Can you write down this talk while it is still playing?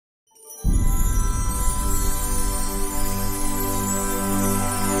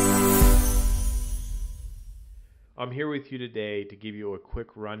I'm here with you today to give you a quick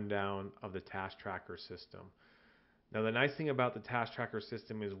rundown of the taskTracker system. Now, the nice thing about the taskTracker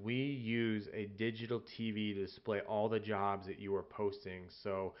system is we use a digital TV to display all the jobs that you are posting.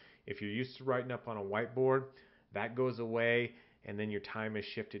 So if you're used to writing up on a whiteboard, that goes away and then your time is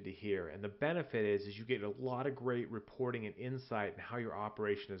shifted to here. And the benefit is you get a lot of great reporting and insight in how your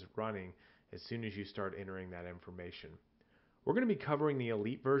operation is running as soon as you start entering that information. We're going to be covering the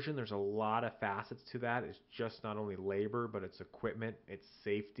elite version. There's a lot of facets to that. It's just not only labor, but it's equipment, it's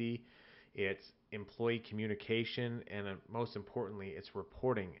safety, it's employee communication, and most importantly, it's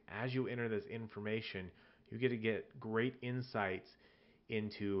reporting. As you enter this information, you get to get great insights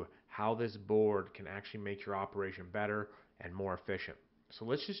into how this board can actually make your operation better and more efficient. So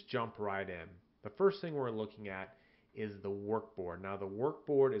let's just jump right in. The first thing we're looking at is the workboard. Now, the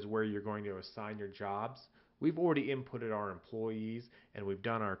workboard is where you're going to assign your jobs. We've already inputted our employees and we've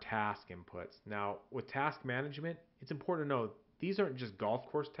done our task inputs. Now, with task management, it's important to know these aren't just golf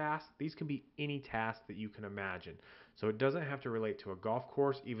course tasks. These can be any task that you can imagine. So it doesn't have to relate to a golf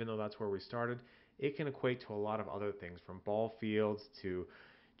course, even though that's where we started. It can equate to a lot of other things, from ball fields to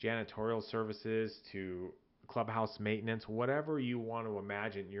janitorial services to clubhouse maintenance. Whatever you want to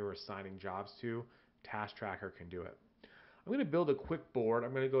imagine you're assigning jobs to, taskTracker can do it. I'm going to build a quick board. I'm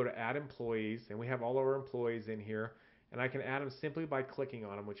going to go to add employees, and we have all of our employees in here, and I can add them simply by clicking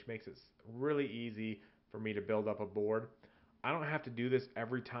on them, which makes it really easy for me to build up a board. I don't have to do this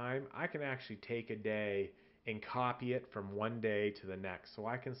every time. I can actually take a day and copy it from one day to the next. So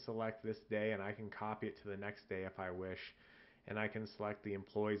I can select this day and I can copy it to the next day if I wish. And I can select the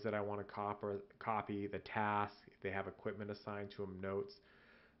employees that I want to copy, the task, if they have equipment assigned to them, notes,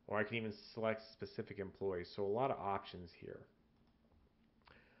 or I can even select specific employees. So a lot of options here.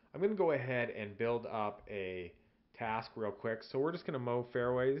 I'm going to go ahead and build up a task real quick. So we're just going to mow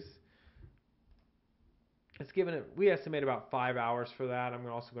fairways. It's given it, we estimate about 5 hours for that. I'm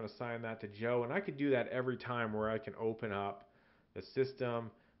also going to assign that to Joe, and I could do that every time where I can open up the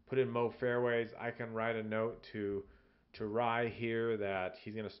system, put in mow fairways. I can write a note to Rye here that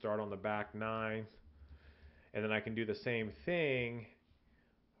he's going to start on the back nine, and then I can do the same thing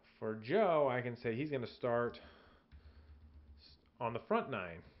for Joe. I can say he's going to start on the front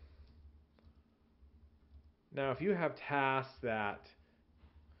nine. Now, if you have tasks that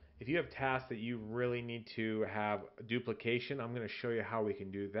you really need to have duplication, I'm going to show you how we can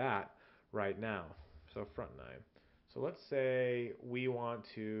do that right now. So front nine. So let's say we want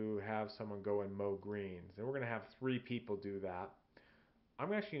to have someone go and mow greens, and we're going to have 3 people do that.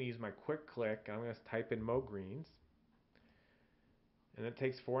 I'm actually going to use my quick click, and I'm going to type in mow greens, and it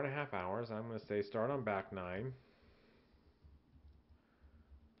takes 4.5 hours. I'm going to say start on back nine,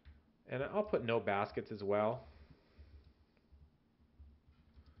 and I'll put no baskets as well.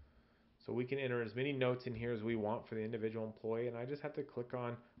 So we can enter as many notes in here as we want for the individual employee, and I just have to click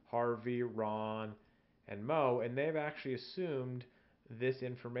on Harvey, Ron, and Mo, and they've actually assumed this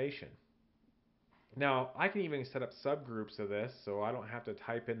information. Now, I can even set up subgroups of this, so I don't have to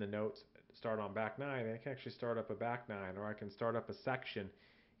type in the notes, start on back nine. I can actually start up a back nine, or I can start up a section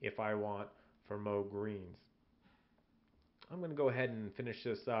if I want for Mo Greens. I'm going to go ahead and finish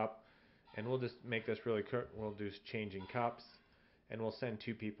this up, and we'll just make this really quick. We'll do changing cups, and we'll send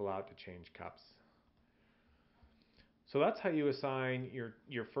 2 people out to change cups. So that's how you assign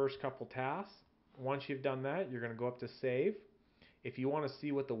your first couple tasks. Once you've done that, you're going to go up to save. If you want to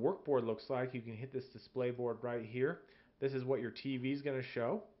see what the workboard looks like, you can hit this display board right here. This is what your TV is going to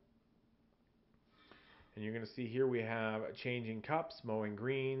show. And you're going to see here we have changing cups, mowing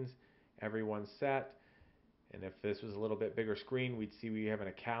greens, everyone's set. And if this was a little bit bigger screen, we'd see we have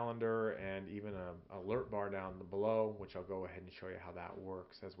a calendar and even an alert bar down below, which I'll go ahead and show you how that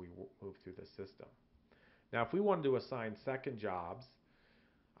works as we move through the system. Now, if we wanted to assign second jobs,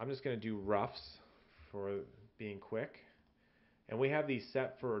 I'm just going to do roughs for being quick. And we have these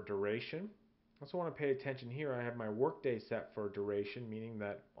set for a duration. I also want to pay attention here. I have my workday set for duration, meaning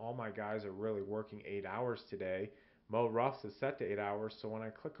that all my guys are really working 8 hours today. Mo Roughs is set to 8 hours, so when I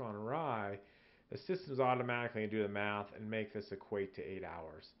click on Rye, the system's automatically going to do the math and make this equate to 8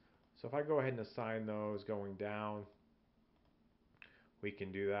 hours. So if I go ahead and assign those going down, we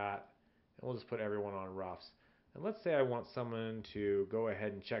can do that. And we'll just put everyone on roughs. And let's say I want someone to go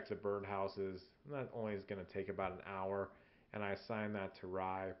ahead and check the birdhouses. That only is going to take about an hour, and I assign that to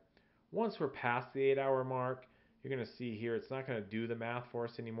Rye. Once we're past the 8-hour mark, you're going to see here it's not going to do the math for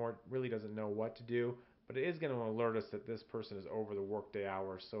us anymore. It really doesn't know what to do, but it is going to alert us that this person is over the workday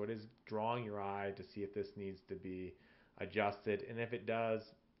hours. So it is drawing your eye to see if this needs to be adjusted. And if it does,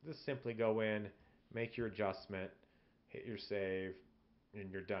 just simply go in, make your adjustment, hit your save,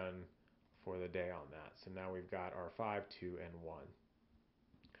 and you're done for the day on that. So now we've got our 5, 2, and 1.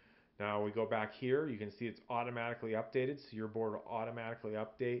 Now we go back here, you can see it's automatically updated, so your board will automatically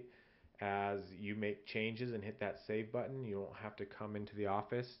update as you make changes and hit that save button. You don't have to come into the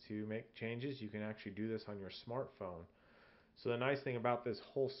office to make changes. You can actually do this on your smartphone. So the nice thing about this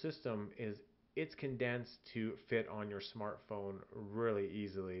whole system is it's condensed to fit on your smartphone really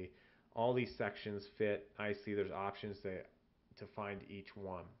easily. All these sections fit nicely. There's options to find each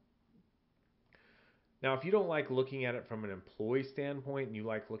one. Now, if you don't like looking at it from an employee standpoint and you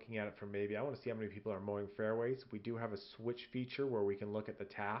like looking at it from maybe, I want to see how many people are mowing fairways, we do have a switch feature where we can look at the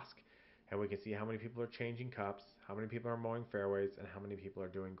task and we can see how many people are changing cups, how many people are mowing fairways, and how many people are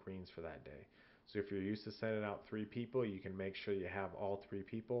doing greens for that day. So if you're used to sending out 3 people, you can make sure you have all 3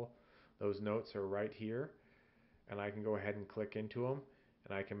 people. Those notes are right here, and I can go ahead and click into them,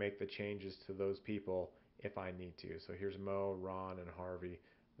 and I can make the changes to those people if I need to. So here's Mo, Ron, and Harvey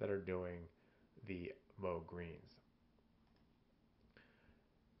that are doing the mow greens.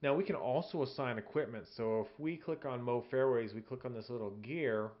 Now we can also assign equipment. So if we click on mow fairways, we click on this little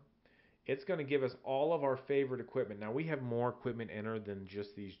gear, it's going to give us all of our favorite equipment. Now we have more equipment entered than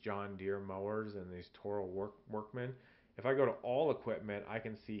just these John Deere mowers and these Toro Workmen. If I go to all equipment, I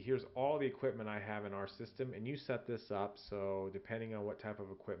can see here's all the equipment I have in our system, and you set this up so depending on what type of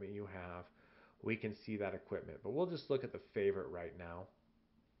equipment you have, we can see that equipment. But we'll just look at the favorite right now.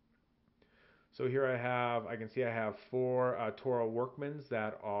 So here I can see I have 4 Toro Workmans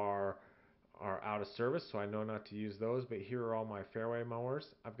that are out of service, so I know not to use those, but here are all my fairway mowers.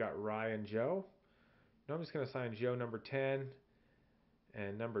 I've got Ryan Joe. Now I'm just going to assign Joe number 10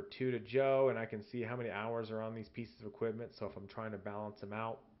 and number 2 to Joe, and I can see how many hours are on these pieces of equipment. So if I'm trying to balance them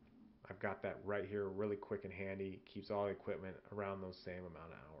out, I've got that right here really quick and handy. It keeps all the equipment around those same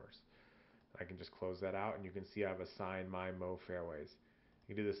amount of hours. I can just close that out, and you can see I've assigned my mow fairways.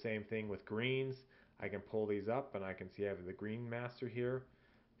 You can do the same thing with greens. I can pull these up, and I can see I have the green master here.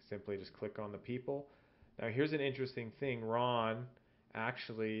 Simply just click on the people. Now here's an interesting thing. Ron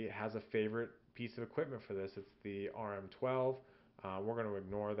actually has a favorite piece of equipment for this. It's the RM12. We're going to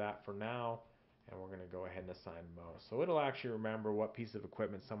ignore that for now, and we're going to go ahead and assign Mo. So it'll actually remember what piece of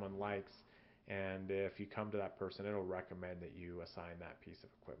equipment someone likes, and if you come to that person, it'll recommend that you assign that piece of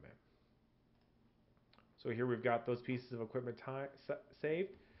equipment. So here we've got those pieces of equipment saved.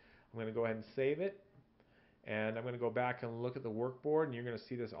 I'm going to go ahead and save it. And I'm going to go back and look at the workboard, and you're going to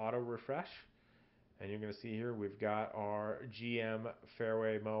see this auto refresh. And you're going to see here we've got our GM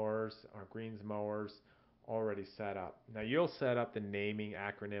fairway mowers, our greens mowers already set up. Now you'll set up the naming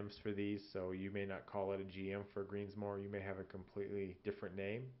acronyms for these, so you may not call it a GM for a greens mower. You may have a completely different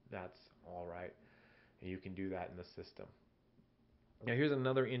name. That's all right. And you can do that in the system. Now here's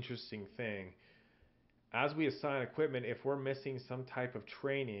another interesting thing. As we assign equipment, if we're missing some type of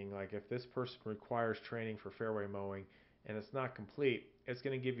training, like if this person requires training for fairway mowing and it's not complete, it's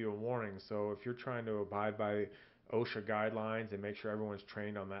going to give you a warning. So if you're trying to abide by OSHA guidelines and make sure everyone's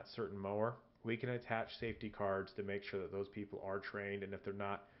trained on that certain mower, we can attach safety cards to make sure that those people are trained, and if they're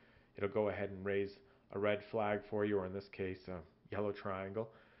not, it'll go ahead and raise a red flag for you, or in this case, a yellow triangle,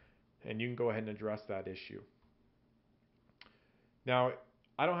 and you can go ahead and address that issue. Now,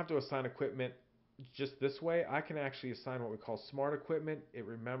 I don't have to assign equipment just this way. I can actually assign what we call smart equipment. It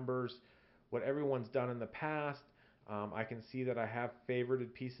remembers what everyone's done in the past. I can see that I have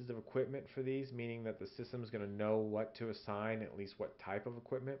favorited pieces of equipment for these, meaning that the system is going to know what to assign, at least what type of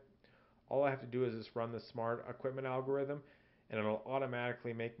equipment. All I have to do is just run the smart equipment algorithm, and it'll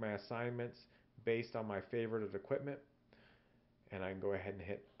automatically make my assignments based on my favorited equipment, and I can go ahead and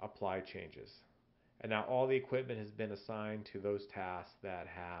hit apply changes. And now all the equipment has been assigned to those tasks that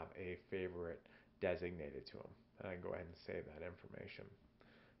have a favorite designated to them. And I can go ahead and save that information.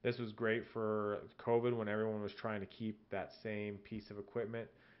 This was great for COVID when everyone was trying to keep that same piece of equipment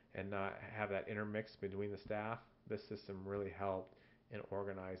and not have that intermix between the staff. This system really helped in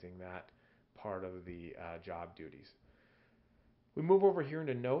organizing that part of the job duties. We move over here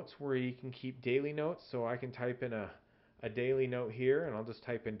into notes where you can keep daily notes. So I can type in a daily note here, and I'll just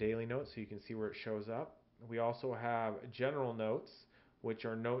type in daily notes so you can see where it shows up. We also have general notes, which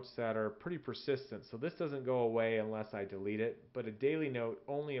are notes that are pretty persistent. So this doesn't go away unless I delete it, but a daily note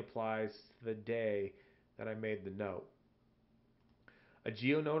only applies to the day that I made the note. A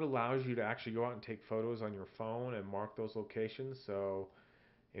geo note allows you to actually go out and take photos on your phone and mark those locations. So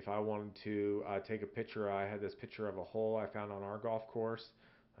if I wanted to take a picture, I had this picture of a hole I found on our golf course.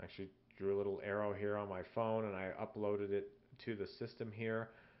 I actually drew a little arrow here on my phone and I uploaded it to the system here.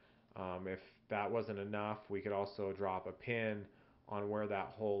 If that wasn't enough, we could also drop a pin on where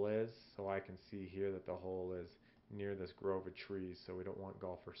that hole is. So I can see here that the hole is near this grove of trees, so we don't want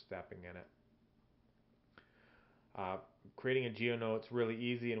golfers stepping in it. Uh, Creating a GeoNote is really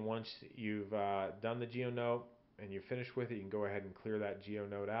easy, and once you've done the GeoNote and you're finished with it, you can go ahead and clear that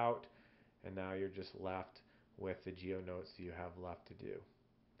GeoNote out, and now you're just left with the GeoNotes you have left to do.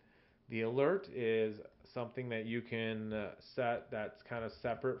 The alert is something that you can set that's kind of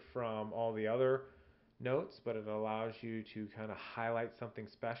separate from all the other notes, but it allows you to kind of highlight something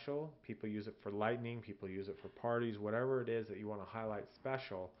special. People use it for lightning, people use it for parties, whatever it is that you want to highlight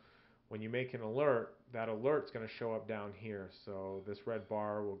special. When you make an alert, that alert's going to show up down here. So this red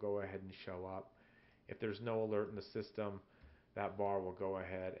bar will go ahead and show up. If there's no alert in the system, that bar will go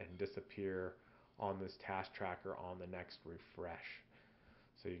ahead and disappear on this task tracker on the next refresh.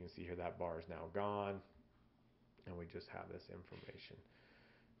 So you can see here that bar is now gone, and we just have this information.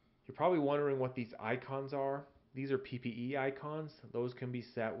 You're probably wondering what these icons are. These are PPE icons. Those can be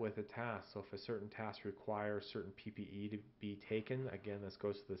set with a task. So if a certain task requires certain PPE to be taken, again, this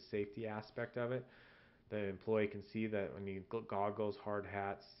goes to the safety aspect of it. The employee can see that when you goggles, hard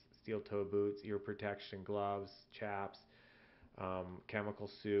hats, steel toe boots, ear protection, gloves, chaps, chemical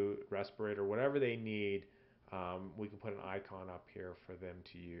suit, respirator, whatever they need, we can put an icon up here for them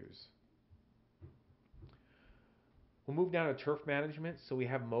to use. We'll move down to turf management. So we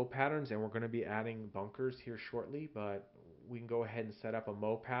have mow patterns, and we're going to be adding bunkers here shortly, but we can go ahead and set up a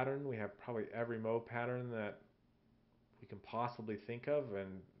mow pattern. We have probably every mow pattern that we can possibly think of, and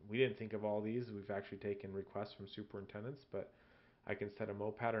we didn't think of all these. We've actually taken requests from superintendents, but I can set a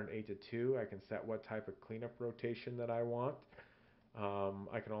mow pattern 8 to 2. I can set what type of cleanup rotation that I want.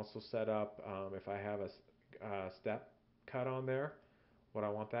 I can also set up if I have a step cut on there, what I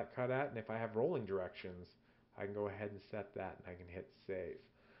want that cut at, and if I have rolling directions, I can go ahead and set that, and I can hit save.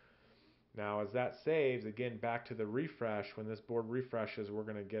 Now, as that saves, again, back to the refresh, when this board refreshes, we're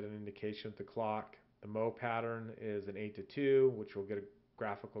going to get an indication of the clock. The mow pattern is an 8 to 2, which will get a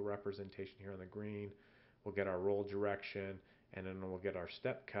graphical representation here on the green. We'll get our roll direction, and then we'll get our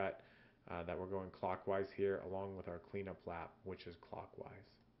step cut that we're going clockwise here, along with our cleanup lap, which is clockwise.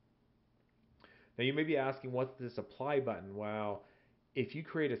 Now, you may be asking, what's this apply button? Well, if you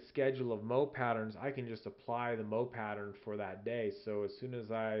create a schedule of mow patterns, I can just apply the mow pattern for that day. So as soon as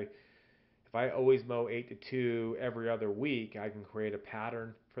if I always mow 8 to 2 every other week, I can create a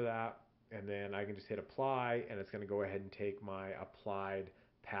pattern for that, and then I can just hit apply, and it's going to go ahead and take my applied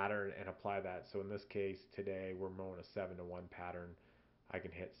pattern and apply that. So in this case, today we're mowing a 7 to 1 pattern. I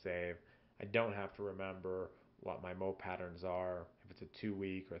can hit save. I don't have to remember what my mow patterns are. If it's a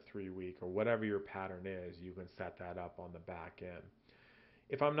 2-week or 3-week or whatever your pattern is, you can set that up on the back end.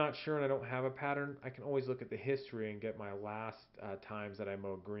 If I'm not sure and I don't have a pattern, I can always look at the history and get my last times that I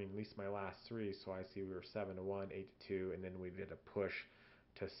mowed green, at least my last 3. So I see we were 7 to 1, 8 to 2, and then we did a push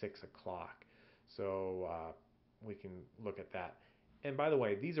to 6 o'clock. So we can look at that. And by the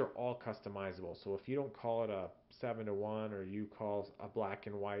way, these are all customizable. So if you don't call it a 7 to 1 or you call a black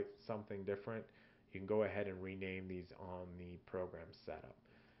and white something different, you can go ahead and rename these on the program setup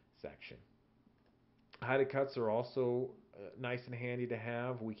section. Hide cuts are also nice and handy to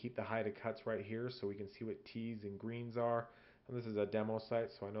have. We keep the hide cuts right here so we can see what T's and greens are. And this is a demo site,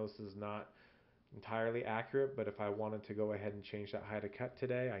 so I know this is not entirely accurate, but if I wanted to go ahead and change that hide cut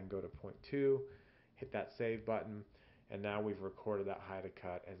today, I can go to point 2, hit that save button, and now we've recorded that hide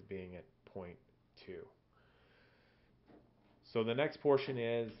cut as being at point 2. So the next portion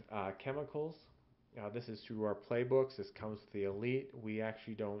is chemicals. This is through our playbooks. This comes with the Elite. We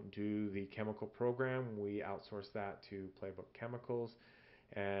actually don't do the chemical program. We outsource that to Playbook Chemicals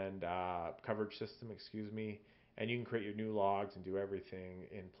and coverage system, excuse me. And you can create your new logs and do everything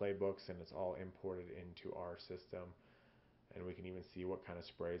in playbooks, and it's all imported into our system. And we can even see what kind of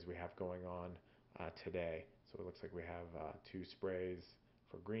sprays we have going on today. So it looks like we have 2 sprays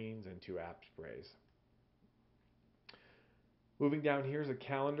for greens and 2 app sprays. Moving down here is a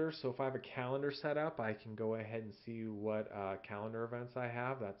calendar. So if I have a calendar set up, I can go ahead and see what calendar events I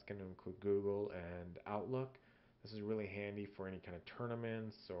have. That's going to include Google and Outlook. This is really handy for any kind of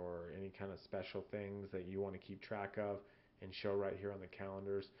tournaments or any kind of special things that you want to keep track of and show right here on the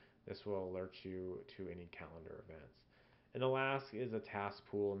calendars. This will alert you to any calendar events. And the last is a task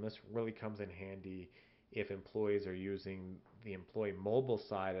pool, and this really comes in handy if employees are using the employee mobile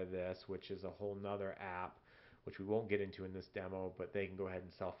side of this, which is a whole nother app, which we won't get into in this demo, but they can go ahead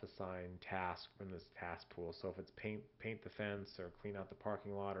and self-assign tasks from this task pool. So if it's paint the fence or clean out the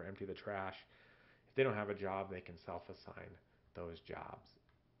parking lot or empty the trash, if they don't have a job, they can self-assign those jobs.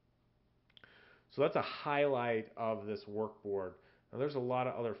 So that's a highlight of this workboard. Now there's a lot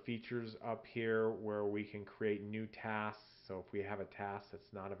of other features up here where we can create new tasks. So if we have a task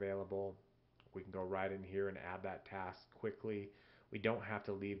that's not available, we can go right in here and add that task quickly. We don't have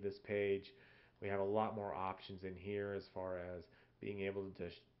to leave this page. We have a lot more options in here as far as being able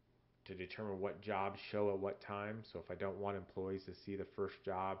to determine what jobs show at what time. So if I don't want employees to see the first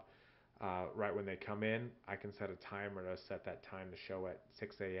job right when they come in, I can set a timer to set that time to show at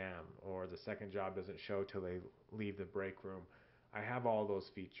 6 a.m. or the second job doesn't show till they leave the break room. I have all those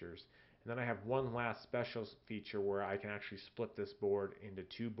features. And then I have one last special feature where I can actually split this board into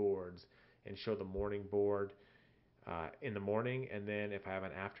two boards and show the morning board in the morning, and then if I have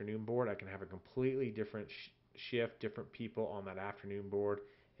an afternoon board, I can have a completely different shift, different people on that afternoon board,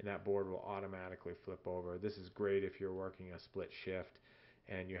 and that board will automatically flip over. This is great if you're working a split shift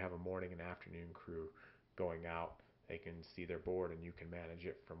and you have a morning and afternoon crew going out. They can see their board and you can manage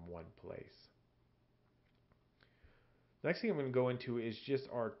it from one place. Next thing I'm going to go into is just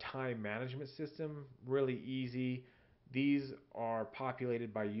our time management system. Really easy. These are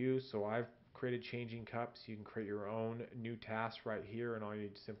populated by you, so I've created changing cups. You can create your own new task right here, and all you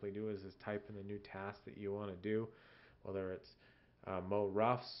simply do is type in the new task that you want to do, whether it's mow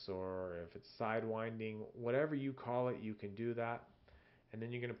roughs or if it's sidewinding, whatever you call it, you can do that. And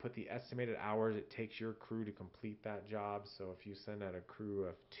then you're going to put the estimated hours it takes your crew to complete that job. So if you send out a crew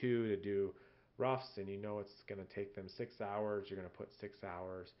of 2 to do roughs and you know it's going to take them 6 hours, you're going to put 6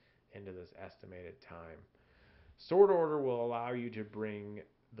 hours into this estimated time. Sort order will allow you to bring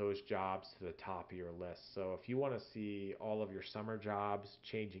those jobs to the top of your list. So if you want to see all of your summer jobs,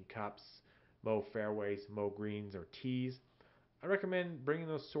 changing cups, mow fairways, mow greens, or tees, I recommend bringing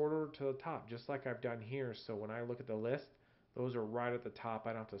those sort order to the top, just like I've done here. So when I look at the list, those are right at the top. I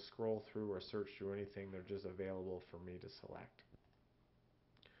don't have to scroll through or search through anything. They're just available for me to select.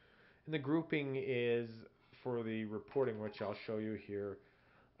 And the grouping is for the reporting, which I'll show you here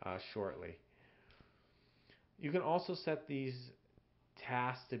shortly. You can also set these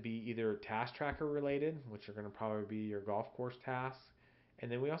tasks to be either taskTracker related, which are going to probably be your golf course tasks,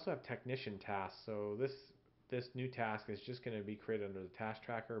 and then we also have technician tasks. So this new task is just going to be created under the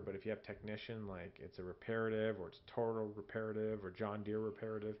taskTracker, but if you have technician, like it's a reparative or it's total reparative or John Deere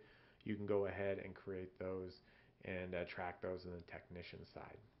reparative, you can go ahead and create those and track those in the technician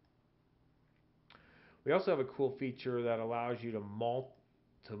side. We also have a cool feature that allows you to multiply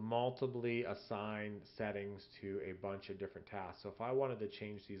assign settings to a bunch of different tasks. So if I wanted to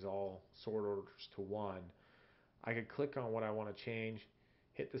change these all sort orders to one, I could click on what I want to change,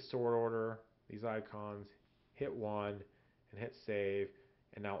 hit the sort order, these icons, hit one, and hit save,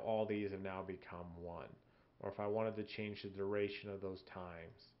 and now all these have now become one. Or if I wanted to change the duration of those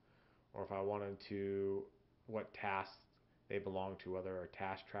times, or if I wanted to, what tasks they belong to, whether a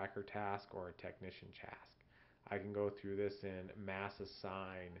taskTracker task or a technician task. I can go through this and mass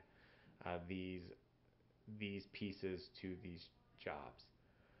assign these pieces to these jobs.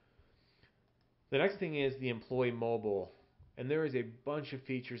 The next thing is the employee mobile, and there is a bunch of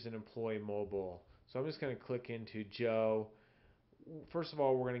features in employee mobile. So I'm just going to click into Joe. First of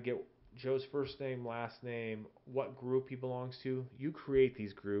all, we're going to get Joe's first name, last name, what group he belongs to. You create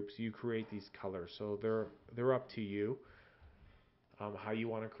these groups, you create these colors, so they're up to you how you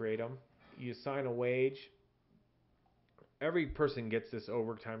want to create them. You assign a wage. Every person gets this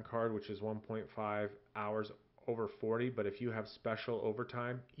overtime card, which is 1.5 hours over 40, but if you have special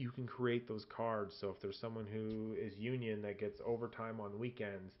overtime, you can create those cards. So if there's someone who is union that gets overtime on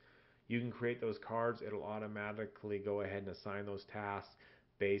weekends, you can create those cards. It'll automatically go ahead and assign those tasks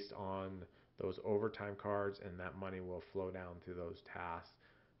based on those overtime cards, and that money will flow down through those tasks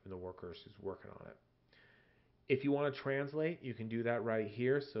from the workers who's working on it. If you want to translate, you can do that right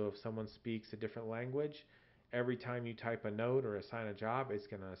here. So if someone speaks a different language, every time you type a note or assign a job, it's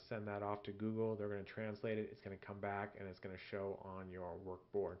going to send that off to Google. They're going to translate it. It's going to come back and it's going to show on your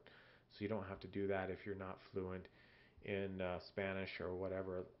workboard. So you don't have to do that if you're not fluent in Spanish or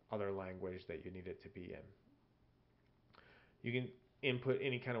whatever other language that you need it to be in. You can input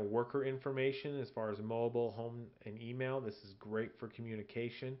any kind of worker information as far as mobile, home, and email. This is great for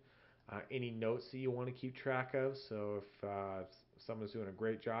communication. Any notes that you want to keep track of. So if someone's doing a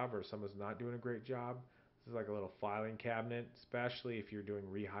great job or someone's not doing a great job, this is like a little filing cabinet, especially if you're doing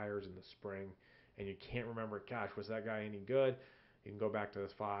rehires in the spring and you can't remember, gosh, was that guy any good? You can go back to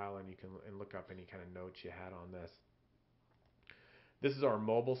this file and you can look up any kind of notes you had on this. This is our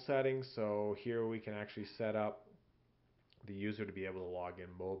mobile settings. So here we can actually set up the user to be able to log in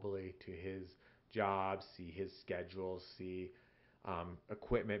mobilely to his job, see his schedule, see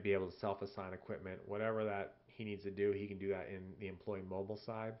equipment, be able to self-assign equipment, whatever that he needs to do, he can do that in the employee mobile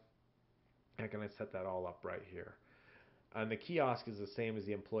side. And I can set that all up right here. And the kiosk is the same as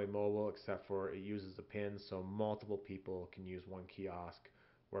the employee mobile, except for it uses a PIN, so multiple people can use one kiosk,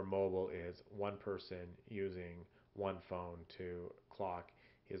 where mobile is one person using one phone to clock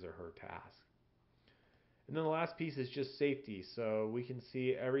his or her task. And then the last piece is just safety. So we can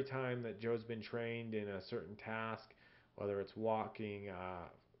see every time that Joe's been trained in a certain task, whether it's walk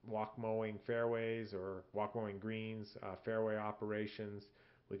mowing fairways or walk mowing greens, fairway operations.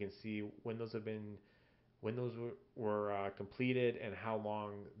 We can see when those were completed and how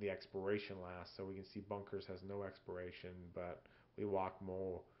long the expiration lasts. So we can see bunkers has no expiration, but we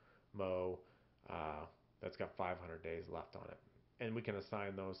mow uh, that's got 500 days left on it, and we can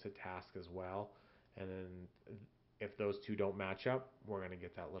assign those to tasks as well. And then if those two don't match up, we're going to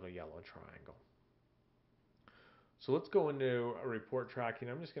get that little yellow triangle. So let's go into a report tracking.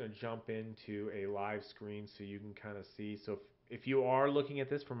 I'm just going to jump into a live screen so you can kind of see. So if you are looking at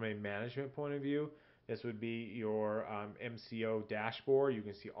this from a management point of view, this would be your MCO dashboard. You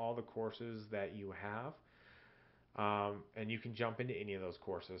can see all the courses that you have. And you can jump into any of those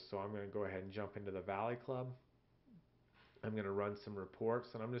courses. So I'm going to go ahead and jump into the Valley Club. I'm going to run some reports,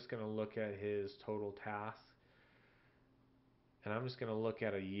 and I'm just going to look at his total tasks. And I'm just going to look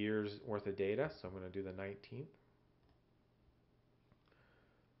at a year's worth of data. So I'm going to do the 19th.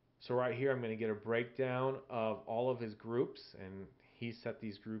 So right here, I'm going to get a breakdown of all of his groups, and he set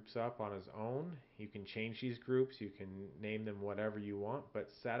these groups up on his own. You can change these groups. You can name them whatever you want, but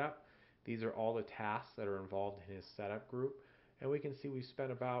setup, these are all the tasks that are involved in his setup group. And we can see we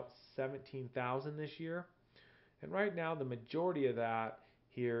spent about 17,000 this year. And right now, the majority of that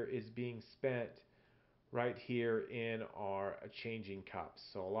here is being spent right here in our changing cups.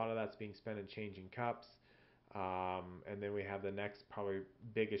 So a lot of that's being spent in changing cups. And then we have the next probably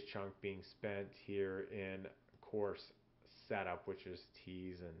biggest chunk being spent here in course setup, which is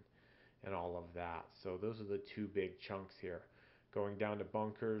tees and all of that. So those are the two big chunks here. Going down to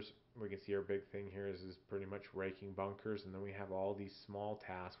bunkers, we can see our big thing here is pretty much raking bunkers. And then we have all these small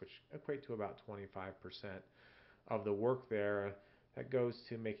tasks, which equate to about 25% of the work there that goes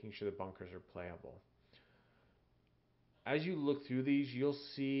to making sure the bunkers are playable. As you look through these, you'll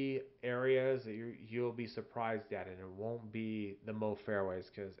see areas that you'll be surprised at, and it won't be the mow fairways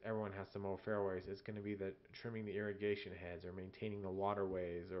because everyone has to mow fairways. It's going to be the trimming the irrigation heads, or maintaining the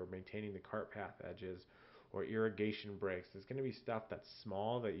waterways, or maintaining the cart path edges, or irrigation breaks. It's going to be stuff that's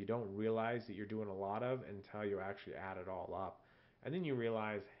small that you don't realize that you're doing a lot of until you actually add it all up, and then you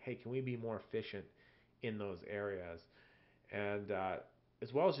realize, hey, can we be more efficient in those areas? And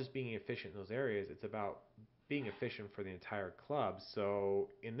as well as just being efficient in those areas, it's about being efficient for the entire club. So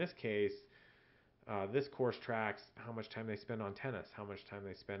in this case, this course tracks how much time they spend on tennis, how much time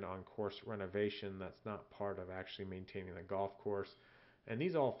they spend on course renovation that's not part of actually maintaining the golf course. And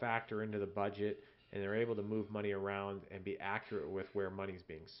these all factor into the budget, and they're able to move money around and be accurate with where money's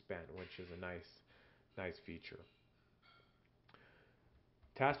being spent, which is a nice feature.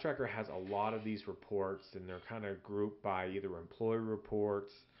 taskTracker has a lot of these reports, and they're kind of grouped by either employee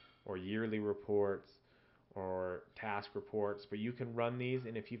reports or yearly reports or task reports, but you can run these,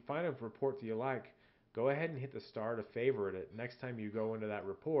 and if you find a report that you like, go ahead and hit the star to favorite it. Next time you go into that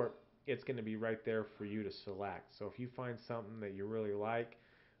report, it's going to be right there for you to select. So if you find something that you really like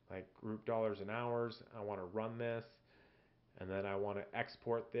group dollars and hours, I want to run this, and then I want to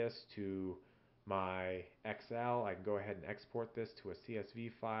export this to my Excel, I can go ahead and export this to a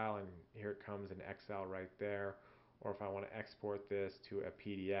CSV file, and here it comes in Excel right there. Or if I want to export this to a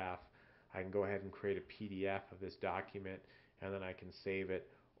PDF, I can go ahead and create a PDF of this document, and then I can save it,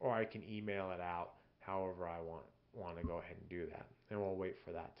 or I can email it out however I want to go ahead and do that. And we'll wait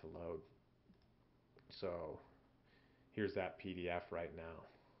for that to load. So here's that PDF right now,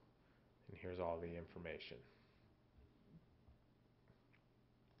 and here's all the information.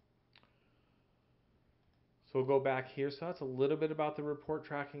 So we'll go back here. So that's a little bit about the report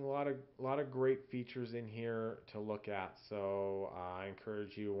tracking. A lot of great features in here to look at. So I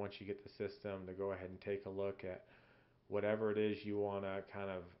encourage you, once you get the system, to go ahead and take a look at whatever it is you want to kind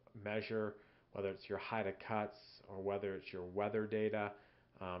of measure, whether it's your height of cuts or whether it's your weather data.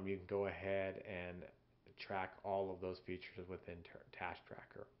 You can go ahead and track all of those features within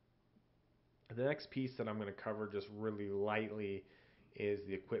taskTracker. The next piece that I'm going to cover just really lightly is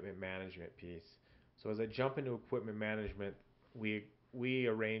the equipment management piece. So as I jump into equipment management, we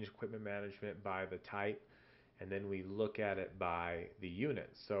arrange equipment management by the type, and then we look at it by the unit.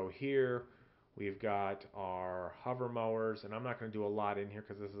 So here we've got our hover mowers, and I'm not going to do a lot in here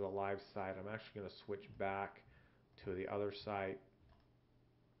because this is a live site. I'm actually going to switch back to the other site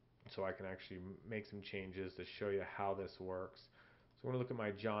so I can actually make some changes to show you how this works. So I'm going to look at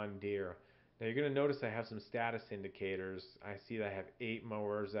my John Deere. Now you're going to notice I have some status indicators. I see that I have 8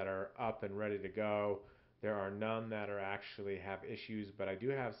 mowers that are up and ready to go. There are none that are actually have issues, but I do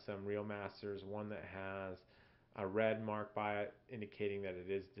have some Reel Masters, one that has a red mark by it indicating that it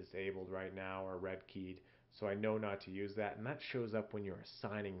is disabled right now or red keyed. so I know not to use that. And that shows up when you're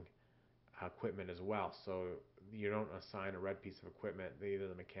assigning equipment as well. So you don't assign a red piece of equipment that either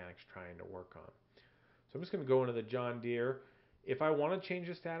the mechanic's trying to work on. So I'm just going to go into the John Deere. If I want to change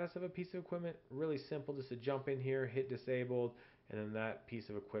the status of a piece of equipment, really simple, just to jump in here, hit disabled, and then that piece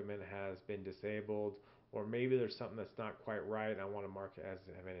of equipment has been disabled. Or maybe there's something that's not quite right and I want to mark it as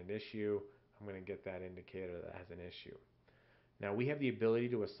having an issue. I'm going to get that indicator that has an issue. Now we have the ability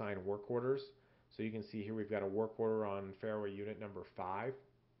to assign work orders. So you can see here we've got a work order on fairway unit number 5.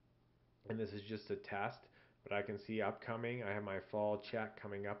 And this is just a test, but I can see upcoming. I have my fall check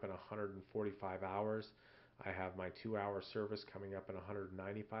coming up in 145 hours. I have my 2-hour service coming up in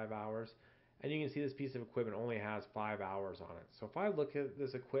 195 hours. And you can see this piece of equipment only has 5 hours on it. So if I look at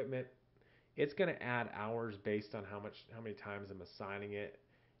this equipment, it's going to add hours based on how many times I'm assigning it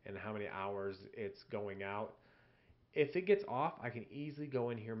and how many hours it's going out. If it gets off, I can easily go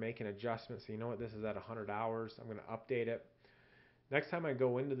in here, make an adjustment. So you know what, this is at 100 hours. I'm going to update it. Next time I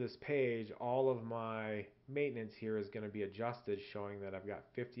go into this page, all of my maintenance here is going to be adjusted, showing that I've got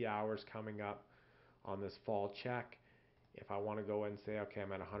 50 hours coming up on this fall check. If I want to go and say, okay,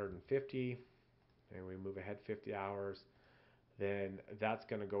 I'm at 150, and we move ahead 50 hours, then that's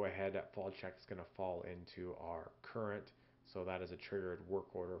going to go ahead. That fall check is going to fall into our current, so that is a triggered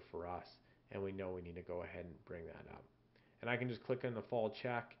work order for us, and we know we need to go ahead and bring that up. And I can just click on the fall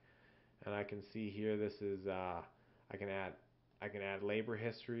check, and I can see here this is I can add labor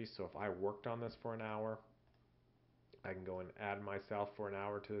history. So if I worked on this for an hour, I can go and add myself for an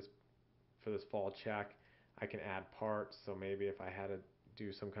hour to this for this fall check. I can add parts. So maybe if I had to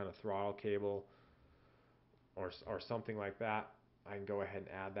do some kind of throttle cable or something like that, I can go ahead and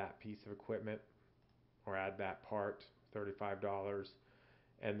add that piece of equipment or add that part, $35.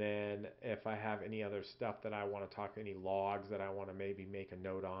 And then if I have any other stuff that I want to talk, any logs that I want to maybe make a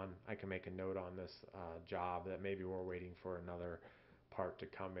note on, I can make a note on this job that maybe we're waiting for another part to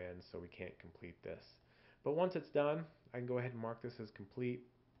come in, so we can't complete this. But once it's done, I can go ahead and mark this as complete,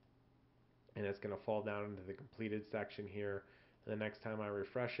 and it's going to fall down into the completed section here. And the next time I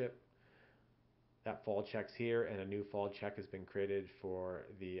refresh it, that fall check's here, and a new fall check has been created for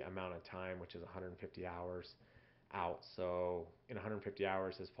the amount of time, which is 150 hours out. So in 150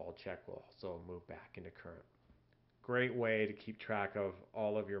 hours, this fall check will also move back into current. Great way to keep track of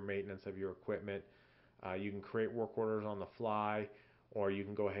all of your maintenance of your equipment. You can create work orders on the fly, or you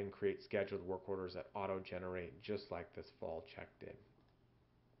can go ahead and create scheduled work orders that auto-generate just like this fall check did.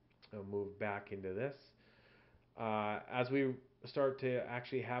 I'll move back into this. As we start to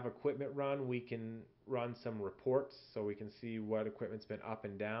actually have equipment run, we can run some reports so we can see what equipment's been up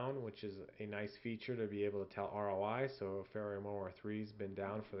and down, which is a nice feature to be able to tell ROI. So fairway mower 3's been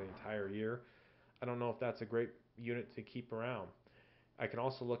down for the entire year. I don't know if that's a great unit to keep around. I can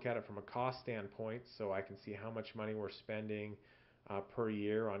also look at it from a cost standpoint, so I can see how much money we're spending per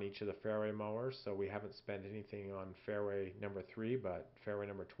year on each of the fairway mowers. So we haven't spent anything on fairway number 3, but fairway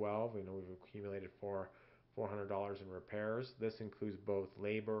number 12, we know we've accumulated $400 in repairs. This includes both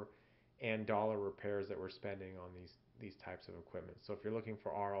labor and dollar repairs that we're spending on these types of equipment. So if you're looking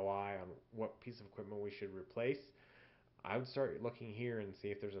for ROI on what piece of equipment we should replace, I would start looking here and see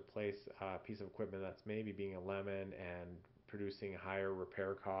if there's a piece of equipment that's maybe being a lemon and producing higher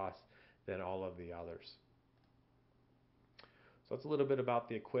repair costs than all of the others. So that's a little bit about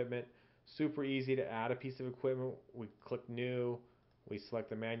the equipment. Super easy to add a piece of equipment. We click new, we select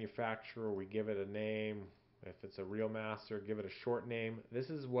the manufacturer, we give it a name. If it's a Real Master, give it a short name. This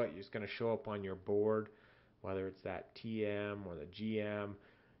is what is going to show up on your board, whether it's that TM or the GM.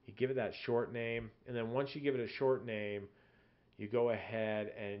 You give it that short name, and then once you give it a short name, you go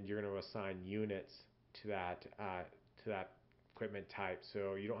ahead and you're going to assign units to that equipment type.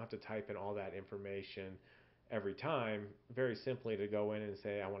 So you don't have to type in all that information every time. Very simply, to go in and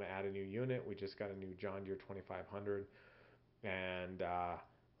say I want to add a new unit. We just got a new John Deere 2500, and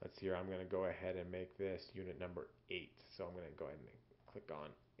let's see here, I'm going to go ahead and make this unit number 8. So I'm going to go ahead and click on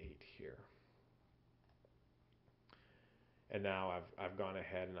 8 here. And now I've gone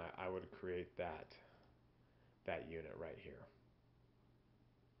ahead and I would create that unit right here.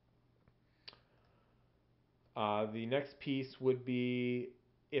 The next piece would be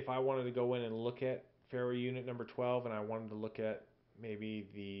if I wanted to go in and look at fairway unit number 12 and I wanted to look at maybe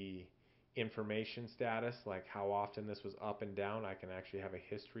the information status, like how often this was up and down. I can actually have a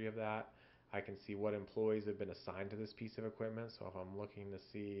history of that. I can see what employees have been assigned to this piece of equipment. So if I'm looking to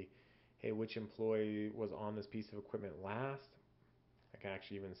see, hey, which employee was on this piece of equipment last, I can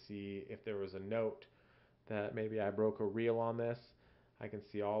actually even see if there was a note that maybe I broke a reel on this. I can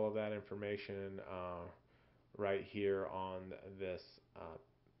see all of that information right here on this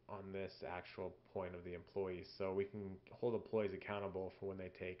on this actual point of the employees, so we can hold employees accountable for when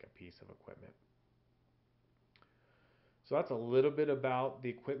they take a piece of equipment. So that's a little bit about the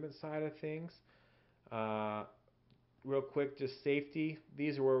equipment side of things. Uh, Real quick, just safety.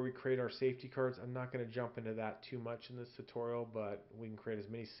 These are where we create our safety cards. I'm not going to jump into that too much in this tutorial, but we can create as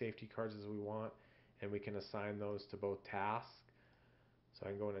many safety cards as we want, and we can assign those to both tasks. So I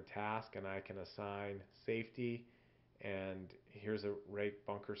can go into task and I can assign safety, and here's a rake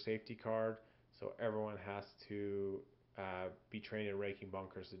bunker safety card. So everyone has to be trained in raking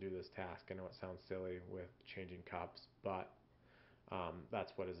bunkers to do this task. I know it sounds silly with changing cups, but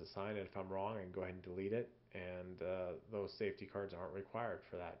that's what is assigned. And if I'm wrong, I can go ahead and delete it, and those safety cards aren't required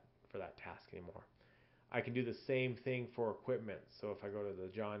for that task anymore. I can do the same thing for equipment. So if I go to the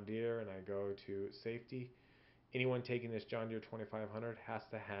John Deere and I go to safety, anyone taking this John Deere 2500 has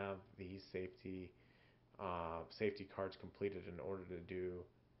to have these safety cards completed in order to do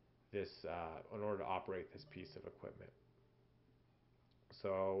this, in order to operate this piece of equipment.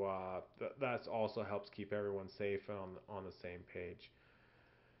 So that also helps keep everyone safe and on the same page.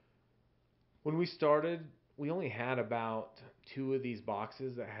 When we started, we only had about 2 of these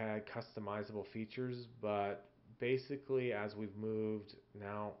boxes that had customizable features, but basically as we've moved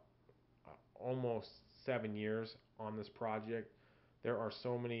now almost 7 years on this project, there are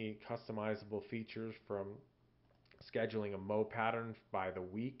so many customizable features, from scheduling a mow pattern by the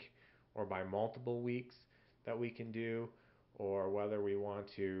week or by multiple weeks that we can do, or whether we want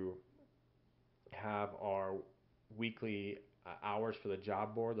to have our weekly hours for the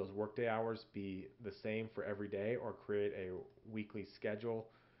job board, those workday hours, be the same for every day, or create a weekly schedule.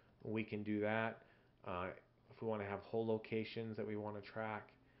 We can do that. If we want to have whole locations that we want to track,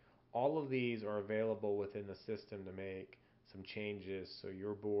 all of these are available within the system to make some changes so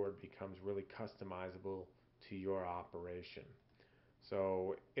your board becomes really customizable to your operation.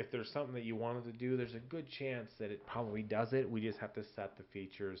 So if there's something that you wanted to do, there's a good chance that it probably does it. We just have to set the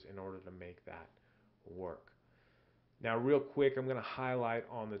features in order to make that work. Now, real quick, I'm going to highlight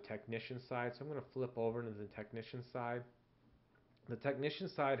on the technician side. So I'm going to flip over to the technician side. The technician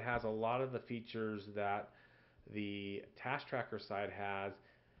side has a lot of the features that the taskTracker side has.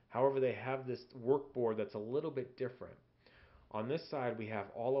 However, they have this work board that's a little bit different. On this side, we have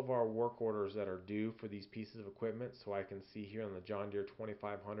all of our work orders that are due for these pieces of equipment. So I can see here on the John Deere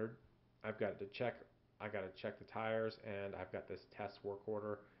 2500, I got to check the tires, and I've got this test work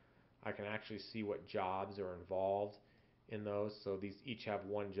order. I can actually see what jobs are involved in those. So these each have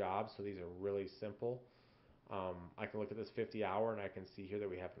one job, so these are really simple. I can look at this 50-hour, and I can see here that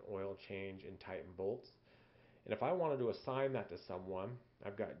we have an oil change and tighten bolts. And if I wanted to assign that to someone,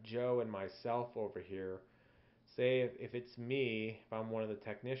 I've got Joe and myself over here. Say if it's me, if I'm one of the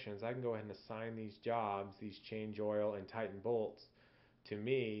technicians, I can go ahead and assign these jobs, these change oil and tighten bolts, to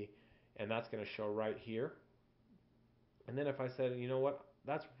me, and that's going to show right here. And then if I said, you know what,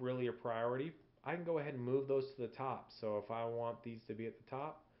 that's really a priority, I can go ahead and move those to the top. So if I want these to be at the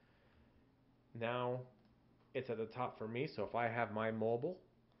top, now it's at the top for me. So if I have my mobile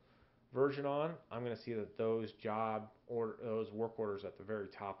version on, I'm going to see that those work orders at the very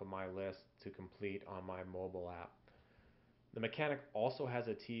top of my list to complete on my mobile app. The mechanic also has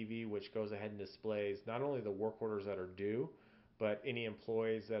a TV which goes ahead and displays not only the work orders that are due, but any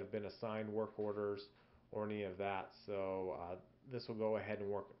employees that have been assigned work orders or any of that. So this will go ahead and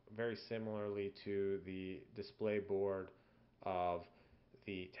work very similarly to the display board of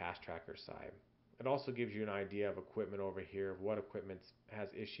the taskTracker side. It also gives you an idea of equipment over here, of what equipment has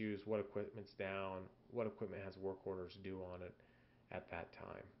issues, what equipment's down, what equipment has work orders due on it at that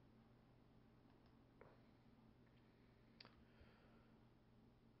time.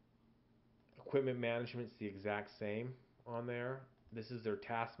 Equipment management's the exact same on there. This is their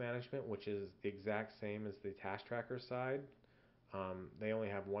task management, which is the exact same as the taskTracker side. They only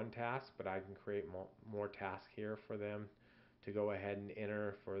have one task, but I can create more tasks here for them to go ahead and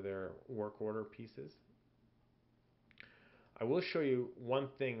enter for their work order pieces. I will show you one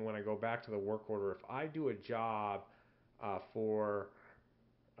thing when I go back to the work order. If I do a job for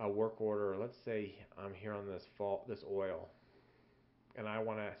a work order, let's say I'm here on this oil, and I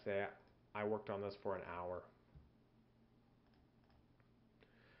want to say I worked on this for an hour.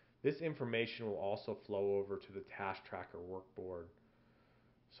 This information will also flow over to the taskTracker workboard.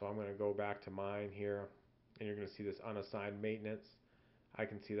 So I'm going to go back to mine here, and you're going to see this unassigned maintenance. I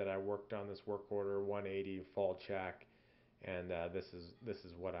can see that I worked on this work order 180 fall check, and this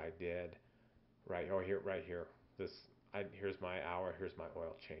is what I did right here. Here's my hour. Here's my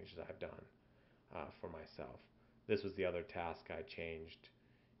oil change that I've done for myself. This was the other task I changed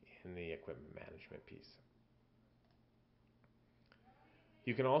in the equipment management piece.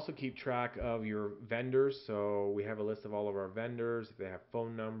 You can also keep track of your vendors. So we have a list of all of our vendors. If they have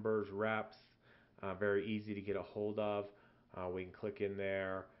phone numbers, reps, very easy to get a hold of. We can click in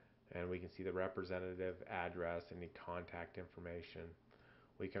there and we can see the representative address, any contact information.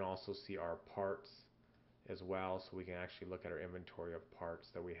 We can also see our parts as well, so we can actually look at our inventory of parts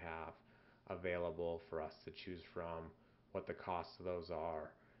that we have available for us to choose from, what the costs of those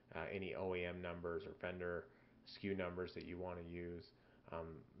are, any OEM numbers or vendor SKU numbers that you want to use.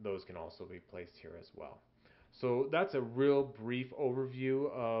 Those can also be placed here as well. So that's a real brief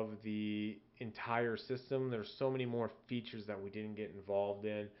overview of the entire system. There's so many more features that we didn't get involved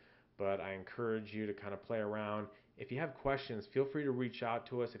in, but I encourage you to kind of play around. If you have questions, feel free to reach out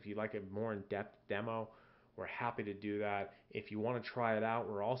to us. If you'd like a more in-depth demo, we're happy to do that. If you want to try it out,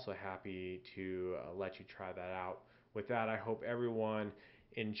 we're also happy to let you try that out. With that, I hope everyone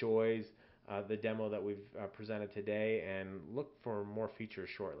enjoys the demo that we've presented today, and look for more features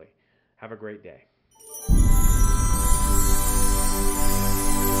shortly. Have a great day.